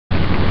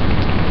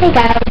Hey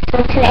guys, so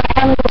today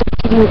I'm going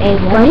to do a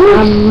one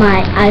on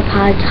my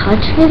iPod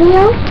touch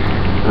video.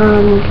 I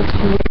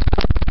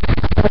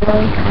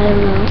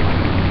don't know.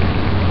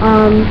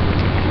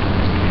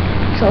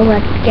 So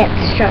let's get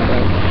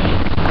started.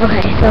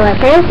 Okay, so at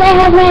first I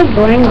have my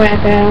boring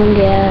background.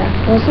 Yeah,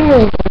 those are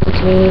really boring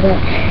to me, but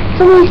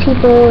some of these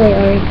people, they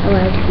aren't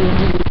allowed to be on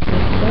YouTube,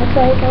 so that's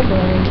why it's all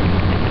boring.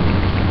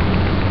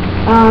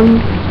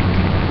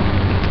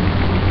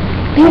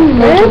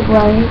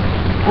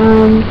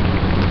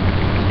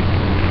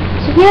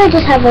 So here I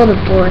just have all the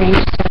boring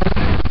stuff.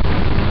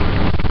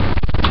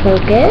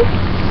 Focus.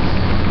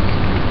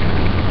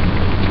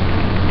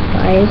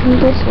 Why isn't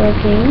this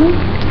working?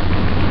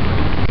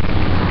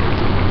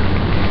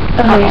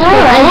 Okay, so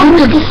as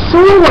you can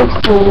see,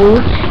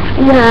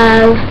 you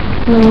have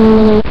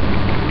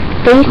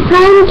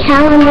FaceTime,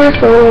 calendar,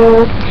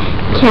 photos,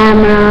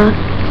 camera,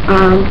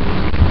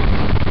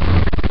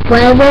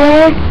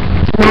 weather,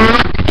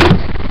 maps,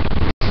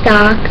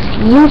 stocks,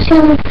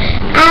 YouTube,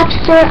 App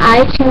Store,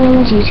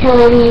 iTunes,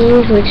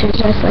 utilities, which is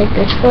just like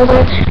this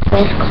folder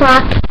with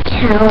clock,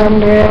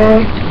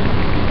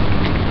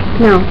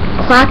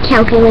 clock,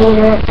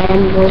 calculator,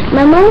 and voice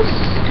memos.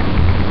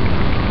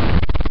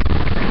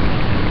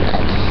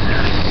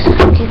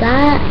 Let's do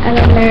that. And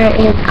then there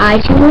is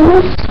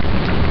iTunes,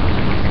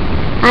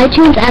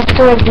 App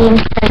Store,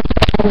 Games,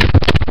 and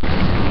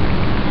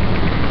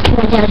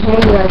down here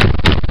you have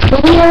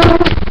video,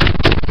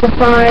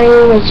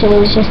 Safari, which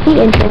is just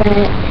the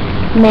internet,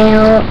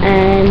 mail,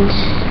 and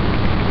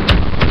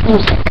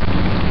music.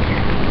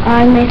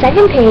 On my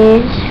second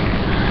page,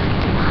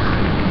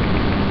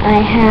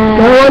 I have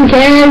no one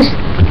cares.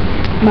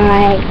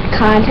 My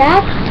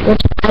contacts,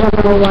 which I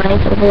don't know why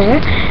it's over there.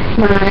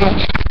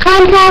 My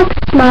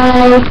contacts,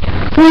 my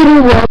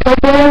 3D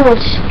wallpaper,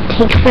 which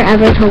takes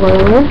forever to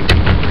load.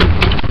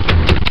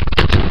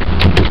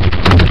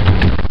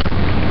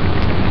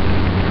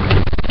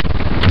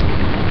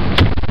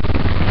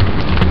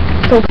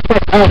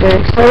 Forever.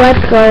 So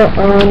let's go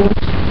on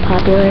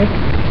popular.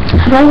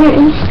 How about your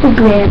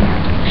Instagram?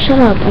 Shut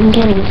up, I'm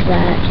getting to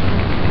that.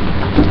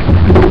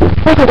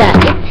 Look at that.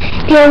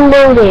 It's still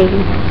loading.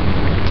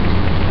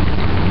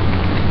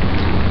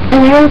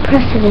 And I already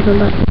pressed a different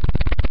button.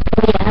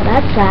 So yeah,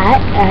 that's that.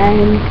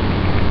 And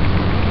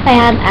I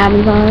have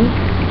Amazon.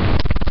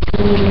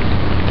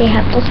 They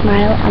have to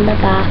smile on the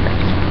box.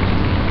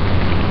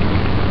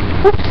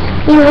 Oops.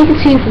 You can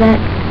see for that.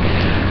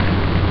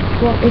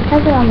 Well, it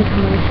says it on the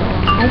commercial.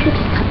 I could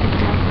just cut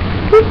this out.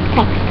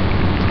 Text.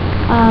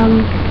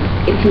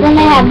 Then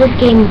I have this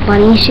game,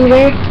 Bunny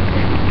Shooter.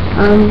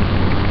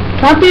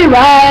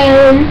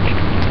 Copyright!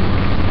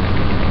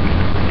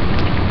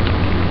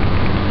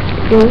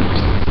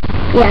 Oops.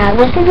 Yeah,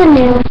 this is a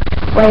new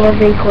way of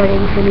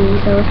recording for me,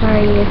 so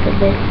sorry if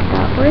this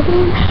stopped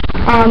working.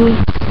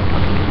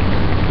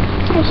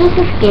 It's just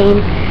this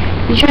game.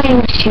 You try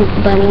and shoot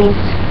bunnies.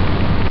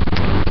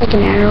 Like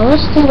an arrow.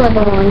 Let's do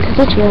level 1 because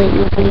it's really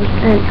easy,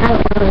 and I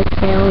don't want to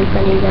fail in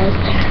front of you guys.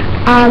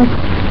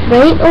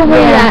 Right over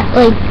that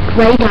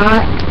right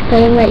dot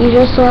thing that you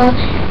just saw,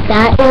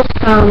 that is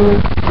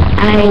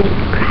I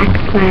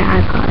cracked my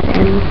iPod,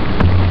 and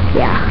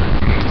yeah.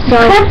 So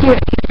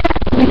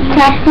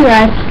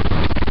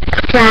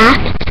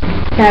cracked.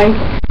 Sorry.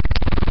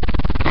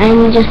 And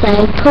you just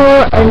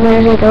pull, and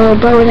there's a little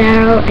bow and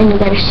arrow, and you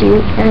gotta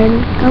shoot.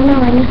 And oh no,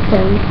 I missed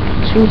him.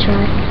 Let's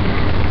retry.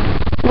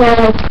 Well,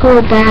 I pull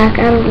it back.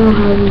 I don't know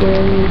how I'm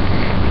doing this.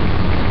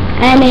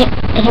 And it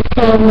hits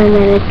him, and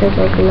then it says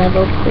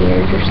level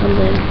cleared or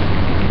something.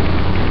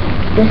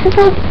 This is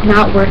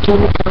not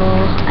working at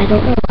all. I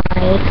don't know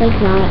why.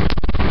 It's not.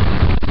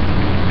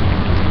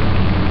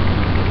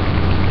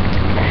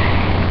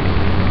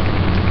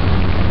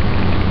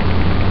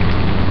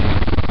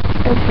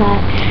 That's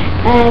that.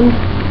 And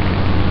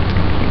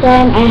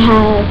then I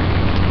have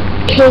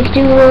Cake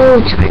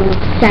Doodle, which I'm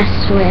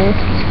obsessed with.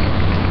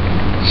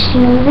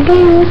 Show the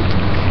ghost.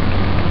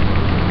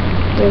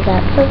 Here's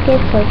that.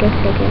 Focus.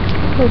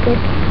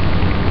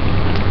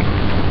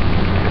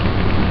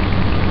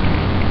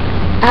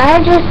 I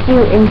just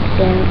do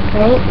instant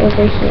right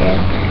over here,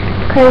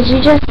 because you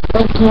just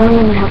you don't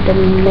even have to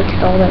mix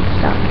all that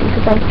stuff,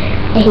 because I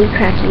hate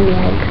cracking the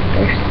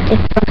eggs.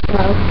 It's so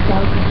slow. So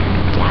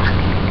yeah.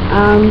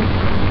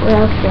 What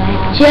else do I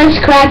have? Just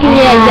cracking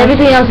the eggs.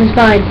 Everything else is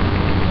fine.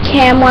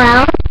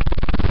 Camwow.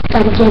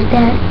 Gotta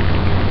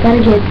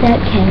get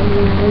that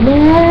camera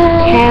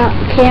now.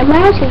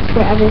 Camera takes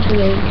forever to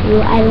load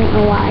too. I don't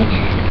know why.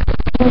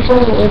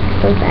 Usually it's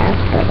so fast,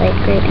 but right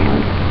now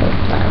it's so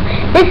slow.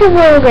 This is a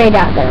little grayed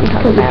out that I'm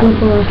talking about.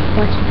 People are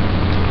watching.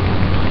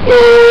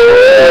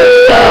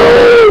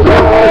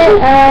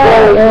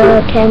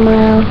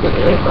 Camera.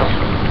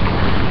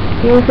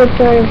 You could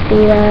sort of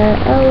see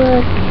that. Oh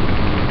look.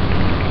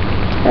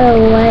 Oh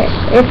what?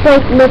 It's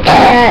looking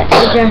at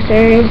the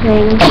dressers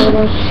and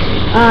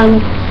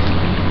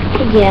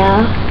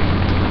yeah.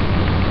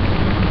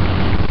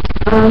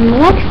 The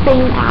next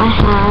thing I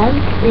have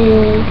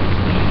is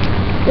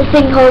this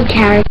thing called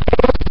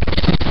characters.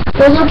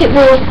 So look at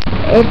me.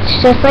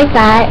 It's just like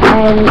that,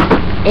 and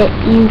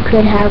you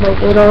could have like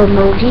little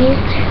emojis,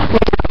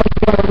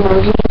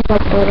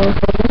 like little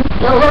things.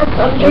 No, look,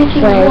 I'm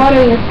drinking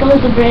water. It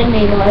spills the brand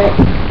name on it.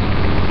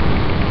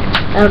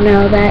 Oh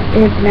no, that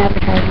is an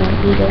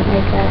advertisement. We don't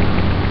like that.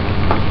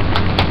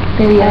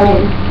 Maybe I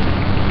do.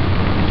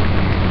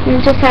 It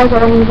just has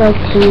all these like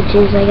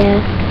pages, I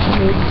guess.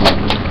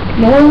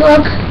 No,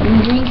 look,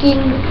 I'm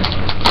drinking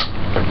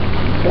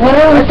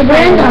water with the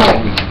brand on it.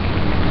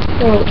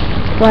 Wait,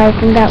 why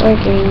isn't that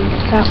working?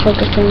 It's not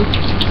focusing.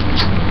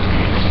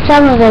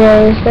 Some of it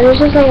is, but it's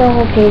just like a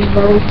whole page of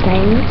all these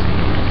things.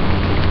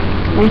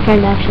 My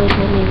friend actually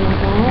told me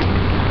about that.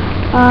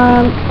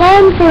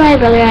 Then for my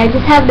brother, I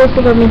just have this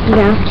little Mickey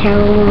Mouse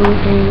carol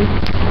thing.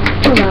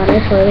 Hold on,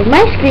 it's loading.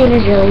 My screen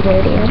is really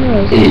dirty. I'm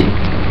really sorry.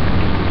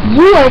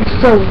 You are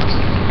so...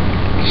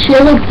 She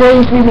has like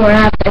 33 more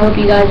apps. I hope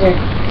you guys are...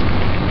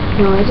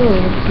 No, I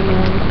deleted some of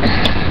them.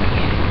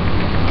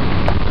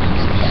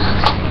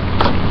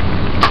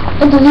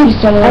 I deleted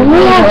some of them. I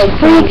only have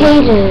 3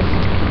 pages.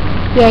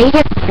 Yeah, you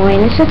get the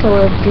point. It's just a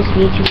little just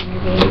VTuber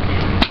game.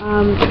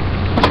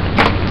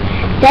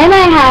 Then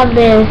I have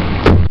this...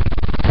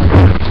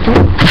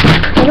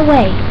 Get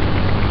away.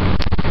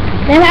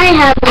 Then I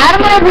have out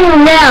of my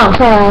room now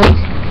called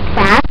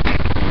Back.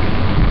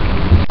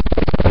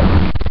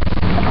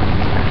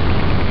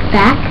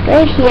 Back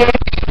right here.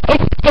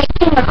 It's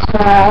taking a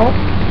call.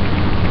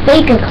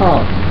 Fake a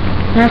call.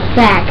 Not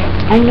back.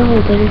 I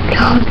know, but it's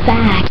called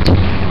Back.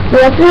 So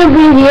that's an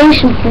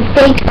abbreviation for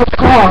fake a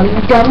call.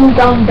 You dumb.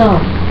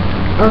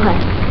 Okay.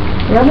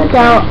 So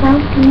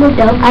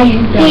I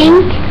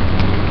think.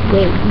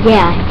 Wait,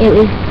 yeah, it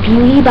was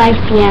Beauty by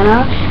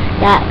Sienna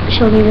that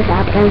showed me this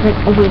app, and I was like,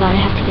 oh my god, I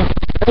have to get it.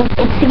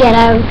 It's to get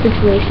out of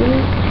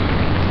situations,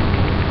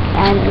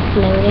 and it's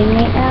loading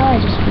right now. I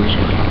just want to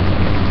show you guys.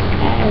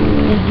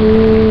 And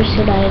who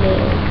should I do?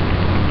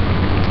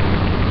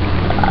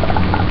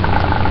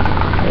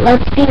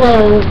 Let's do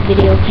the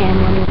video cam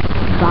one with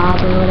Bob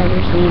or whatever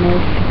his name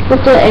is.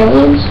 with the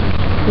aliens?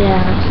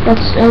 Yeah.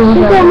 That's Oh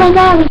my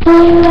god, we're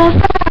doing a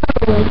UFO!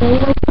 We're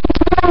doing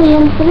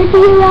aliens, but it's a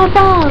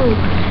UFO!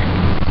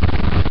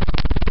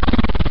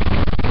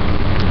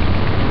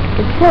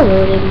 It's still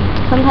loading.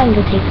 Sometimes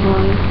it takes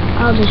long.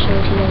 I'll just show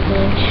it to you guys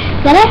later.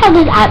 Then I have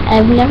this app.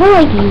 I've never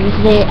like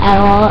used it at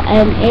all,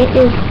 and it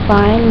is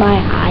Find My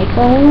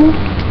iPhone.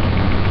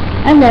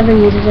 I've never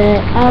used it.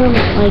 I don't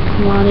like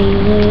want to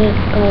use it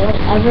or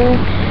whatever.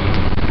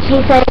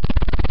 She said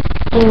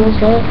use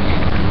it.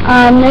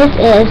 This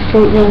is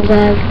Fruit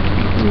Ninja.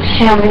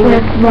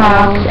 Quick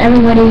Rocks.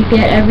 Everybody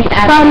get every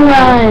app. Fun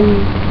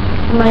Run.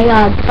 Oh my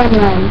god, Fun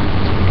Run.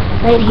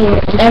 Right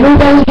here.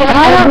 Everybody get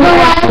I don't know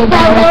why every it's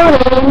not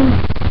loading.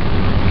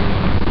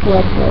 Yeah,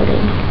 it's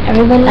loading.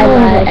 Everybody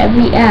knows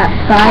every app.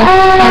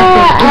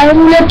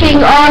 I'm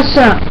looking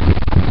awesome.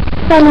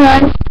 Fun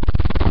Run.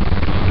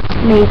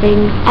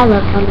 Amazing. I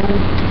love Fun Run.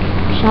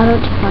 Shout out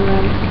to Fun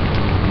Run.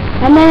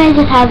 And then I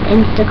just have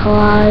Insta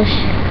Collage.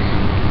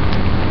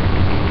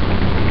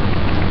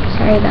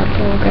 Sorry about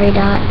the little gray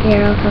dot.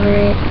 Here, I'll cover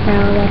it. No,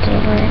 that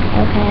didn't work.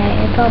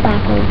 Okay, it's all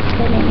backwards.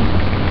 Kidding.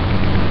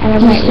 And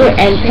I'm Is there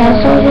end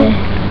password?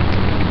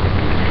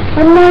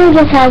 And then it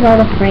just has all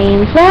the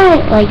frames. But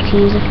I like to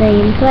use a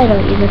frame, so I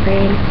don't use a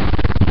frame.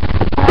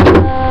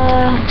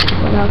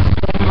 What else do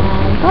I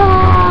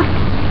have?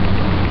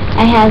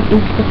 I have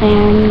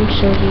Instafan,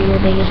 shows you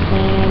your biggest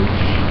fan.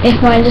 If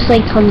mine just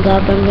like comes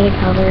up, I'm gonna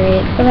cover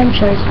it, but I'm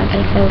sure it's not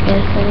gonna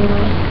focus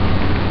anyway.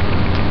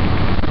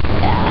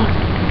 Yeah.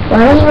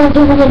 Why don't you want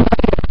people to know?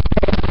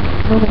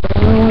 I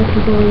don't want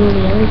people to know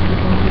the other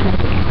people who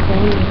like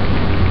explain it.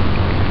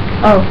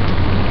 Oh.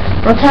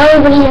 Well, tell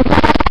everybody your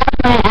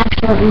My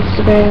actual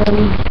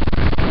Instagram.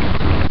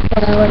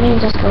 Let me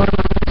just go on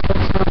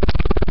this one.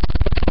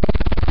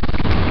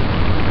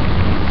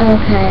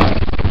 Okay.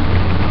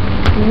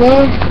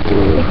 This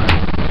is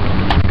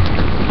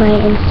my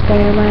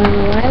Instagram. I don't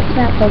know why it's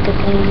not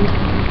focusing.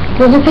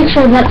 There's a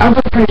picture of that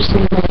other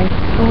person there.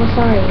 Oh,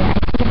 sorry. I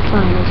think it's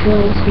fine. It's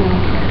really small.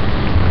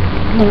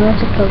 Now I have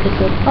to focus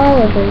it all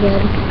over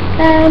again.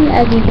 And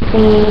as you can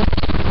see,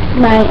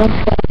 my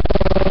Instagram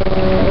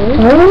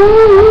is...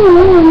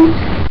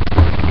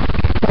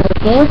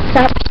 Focus.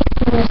 Stop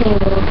shaking the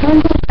table.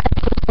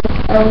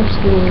 Oh,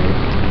 smooth.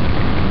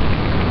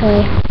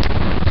 Okay.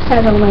 Just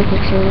has all my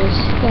pictures.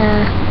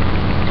 Yeah.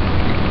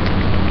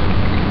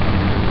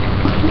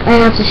 I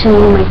have to show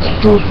you my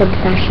case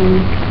obsession.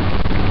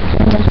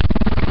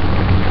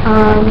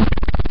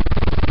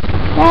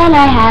 Then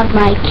I have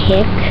my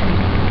kick.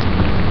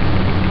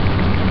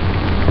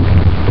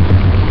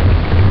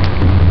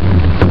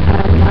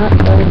 I'm not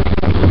going to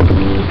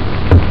easy.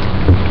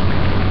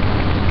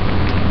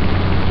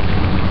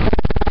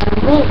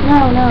 Wait, no.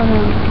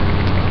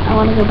 I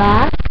want to go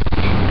back.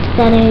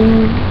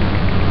 Settings.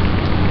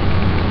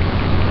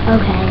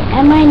 Okay,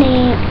 and my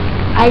name.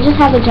 I just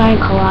have a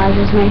giant collage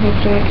as my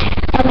picture.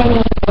 And my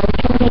name is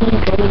Kimmy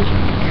Grady.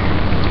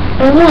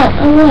 Oh, what?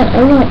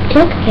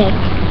 Kick.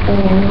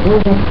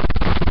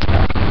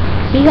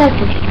 So you guys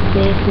can kick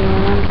me if you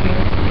want to.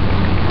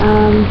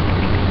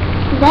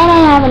 Then I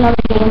have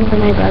another game for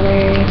my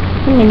brother.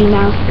 the Minnie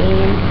Mouse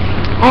game.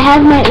 I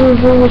have my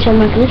Uvu, which I'm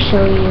not going to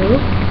show you.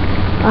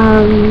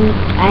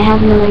 I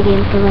have another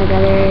game for my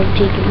brother,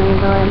 Jake and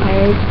Rainbow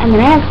Empires. And then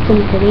I have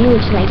SimCity,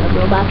 which is like a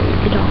robot that you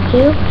can talk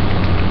to.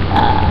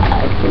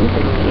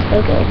 SimCity is so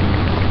good.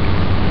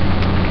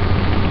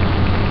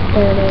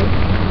 There it is.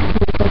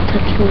 It's like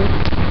touch me.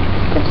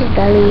 Touch his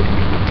belly.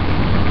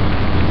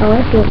 I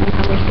want to see what my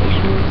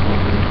conversation is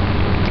like.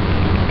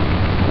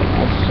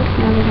 It's just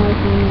not a hard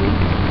thing.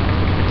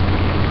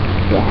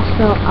 Yeah,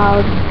 so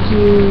I'll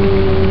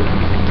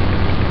do...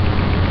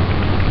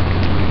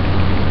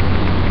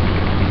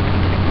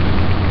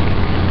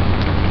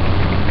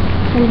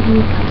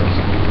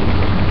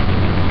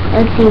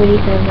 Let's see what he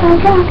says.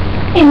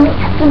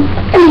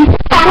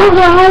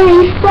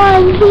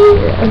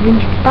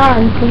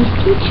 Respawn, please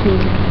teach me.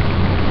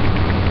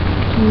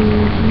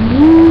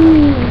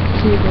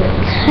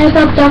 Type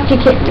up Dr.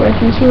 Kitworth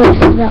and see what it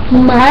says about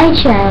my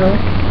child.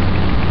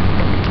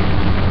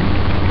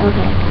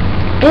 Okay.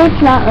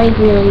 It's not like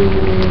really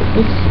weird.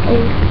 It's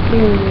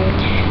really weird.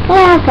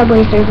 Yeah,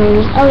 Subway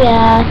Surfers. Oh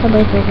yeah,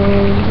 Subway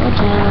Surfers. Watch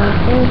out.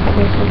 There's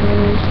Subway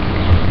Surfers.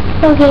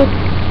 Okay.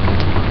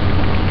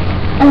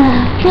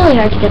 It's really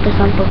hard to get this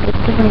on focus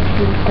because my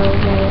screen's so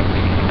bright.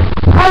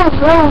 Oh,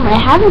 Rome. I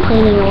haven't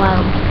played in a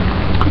while.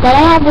 Then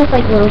I have this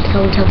like little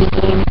Teletubby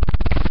game.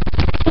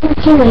 This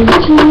is kind of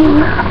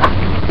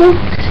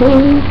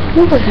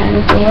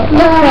say it.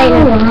 It's right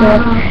next to it.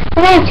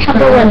 Then I have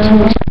Temple Run 2,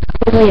 which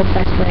I'm really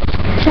obsessed with.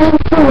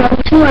 Temple Run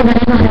 2, and then I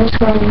have House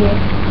Run here.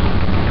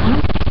 I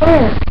don't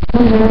care.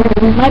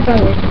 My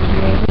brother's in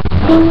here.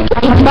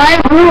 It's my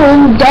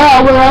room,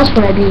 duh, where else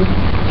would I be?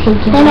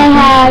 Then I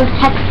have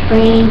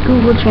text-free,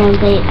 Google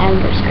Translate,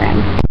 and Verstram.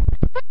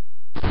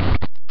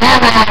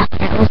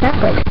 That was that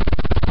good.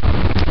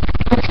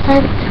 Let's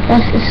type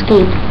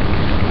escape.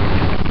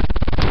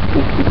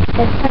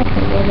 That's not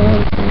good,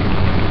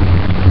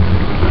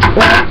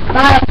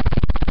 bye.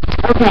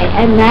 Okay,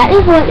 and that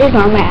is what is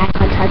on my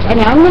iPod Touch. And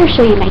now I'm going to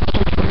show you my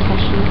cake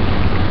discussion.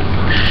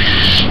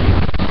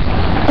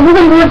 And we're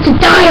going to go up to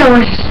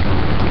Dios!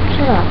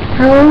 Shut up.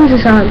 How long is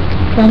this on?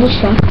 That is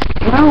chef.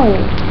 No.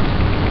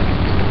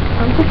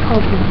 I'm just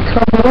hoping.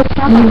 Stop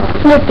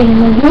flipping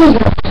the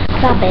music.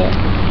 Stop it.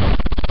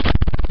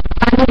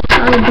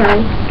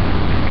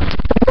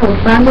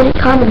 5-minute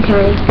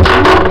commentary.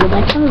 Oh,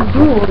 that's a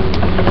rule.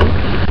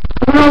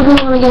 I'm not going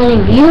to get any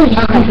views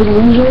on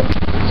it.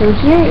 So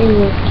here is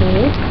this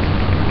cake.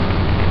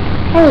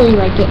 I really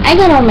like it. I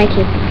get all my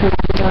cakes from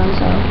Amazon,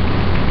 so.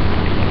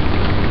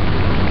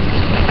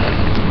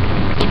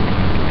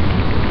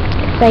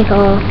 It's like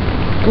a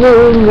blue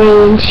and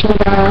green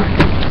cheetah.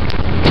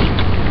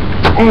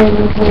 And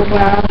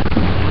zebra.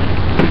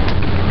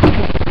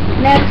 Okay.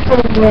 Next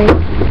is like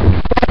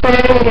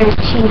leopard or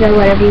cheetah,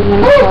 whatever you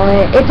want to call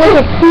it. It's like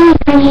a sea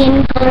green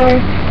color.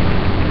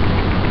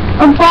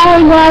 I'm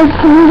falling, guys.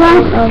 Come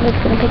on. Oh, it's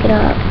gonna pick it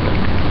up.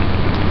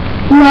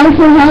 Nice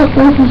and how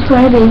this is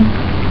pretty.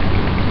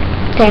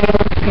 Very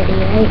pretty,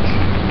 right?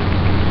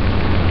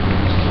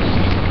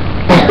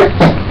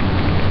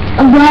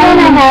 And then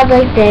I have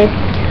like this.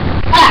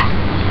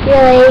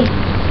 Really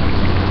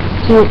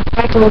cute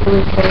purple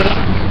blue.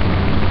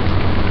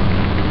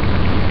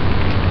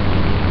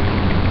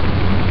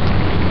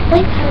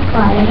 Like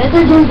I'd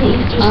rather do the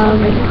Easter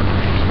celebration.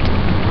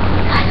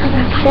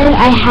 Then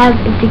I have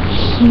the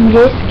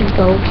cutest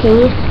go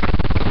case.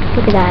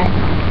 Look at that.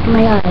 Oh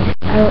my god.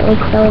 I like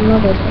fell in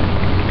love with it.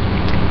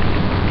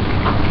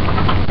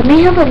 And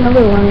they have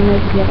another one in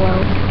like yellow.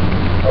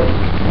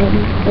 And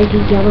like a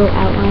yellow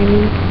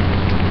outlining.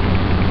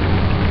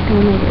 How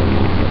am I doing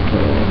that?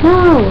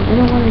 No! I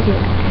don't want to do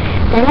that.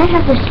 Then I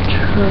have this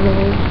turtle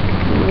one.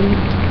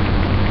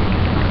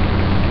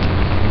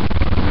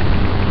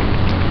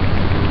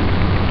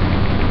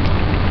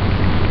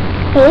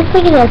 It looks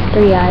like it has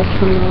 3 eyes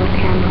from the little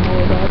camera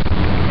holder.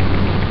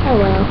 Oh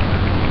well.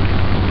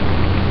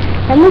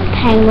 Then this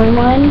penguin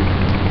one,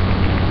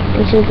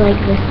 which is like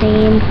the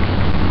same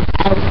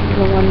as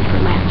the one for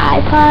my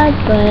iPod,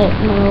 but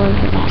the one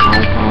for my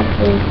iPod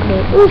is the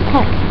ooh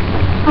text.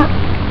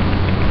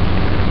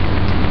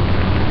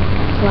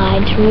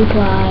 Slide to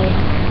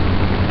reply.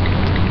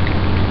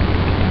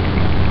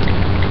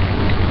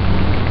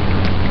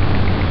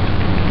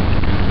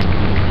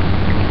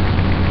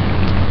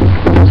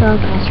 Wrong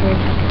password.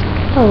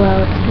 Oh well,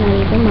 it's not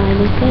even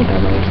mine, it's my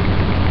brother's.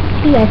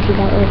 You guys see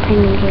that little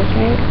penguin case,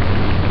 right?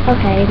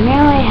 Okay,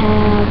 now I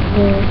have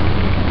this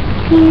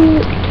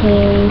cute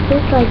case.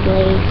 It's like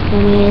lace,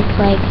 and it's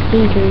like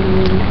sea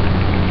green.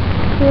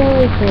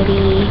 Really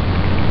pretty.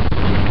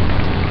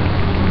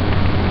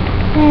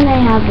 Then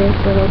I have this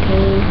little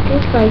case.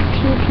 It's like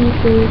 2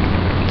 pieces.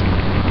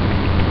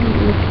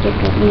 Let's get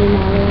that name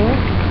out of there.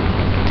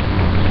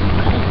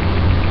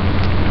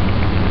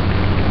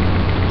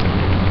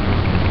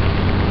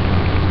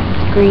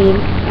 Green.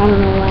 I don't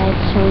know why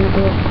it's showing a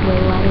bit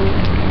blue lighting.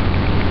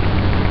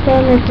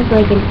 Then this is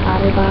like an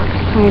otter box,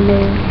 kind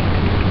of.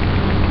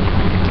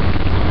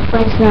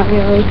 But it's not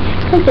really.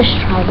 It's like this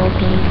tribal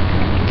case.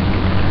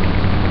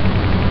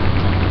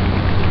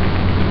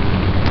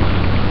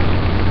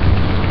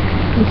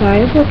 I'm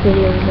sorry if this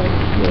video is like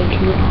way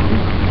too long.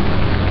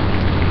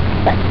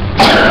 But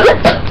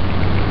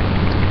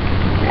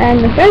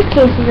and the first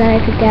cases that I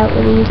picked out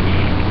were these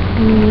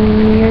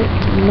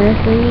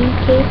Mercury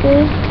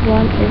cases.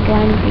 One is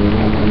lime green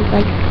and one's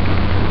like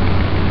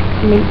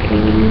mint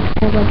green.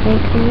 I love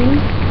mint green.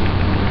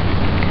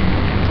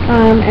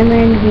 And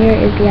then here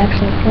is the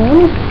actual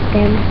phone,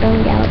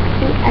 Samsung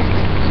Galaxy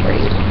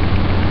S3.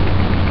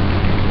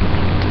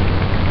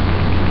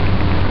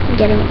 I'm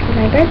getting it for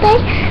my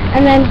birthday,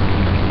 and then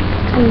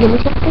I'm gonna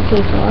take the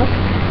case off.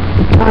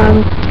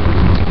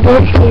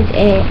 This is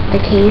the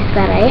case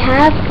that I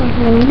have.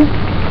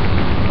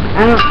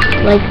 I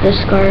don't like the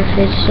scarf,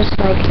 it's just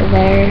like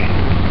there.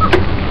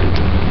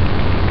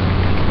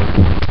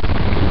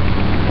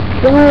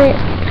 But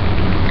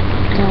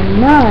the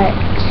nut.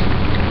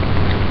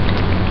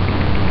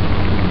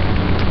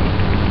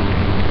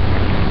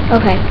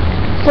 Okay,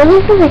 so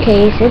this is a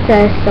case. It's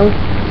a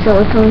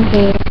silicone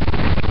case.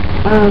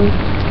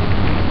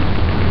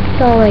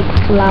 So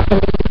like floppy.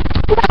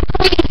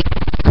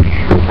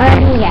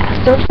 Yeah.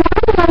 So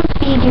tomorrow I'm going to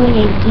be doing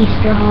an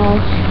Easter haul.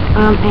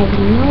 I have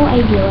no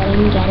idea what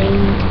I'm getting.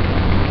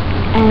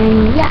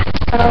 And yeah.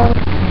 So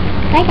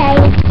bye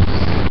guys.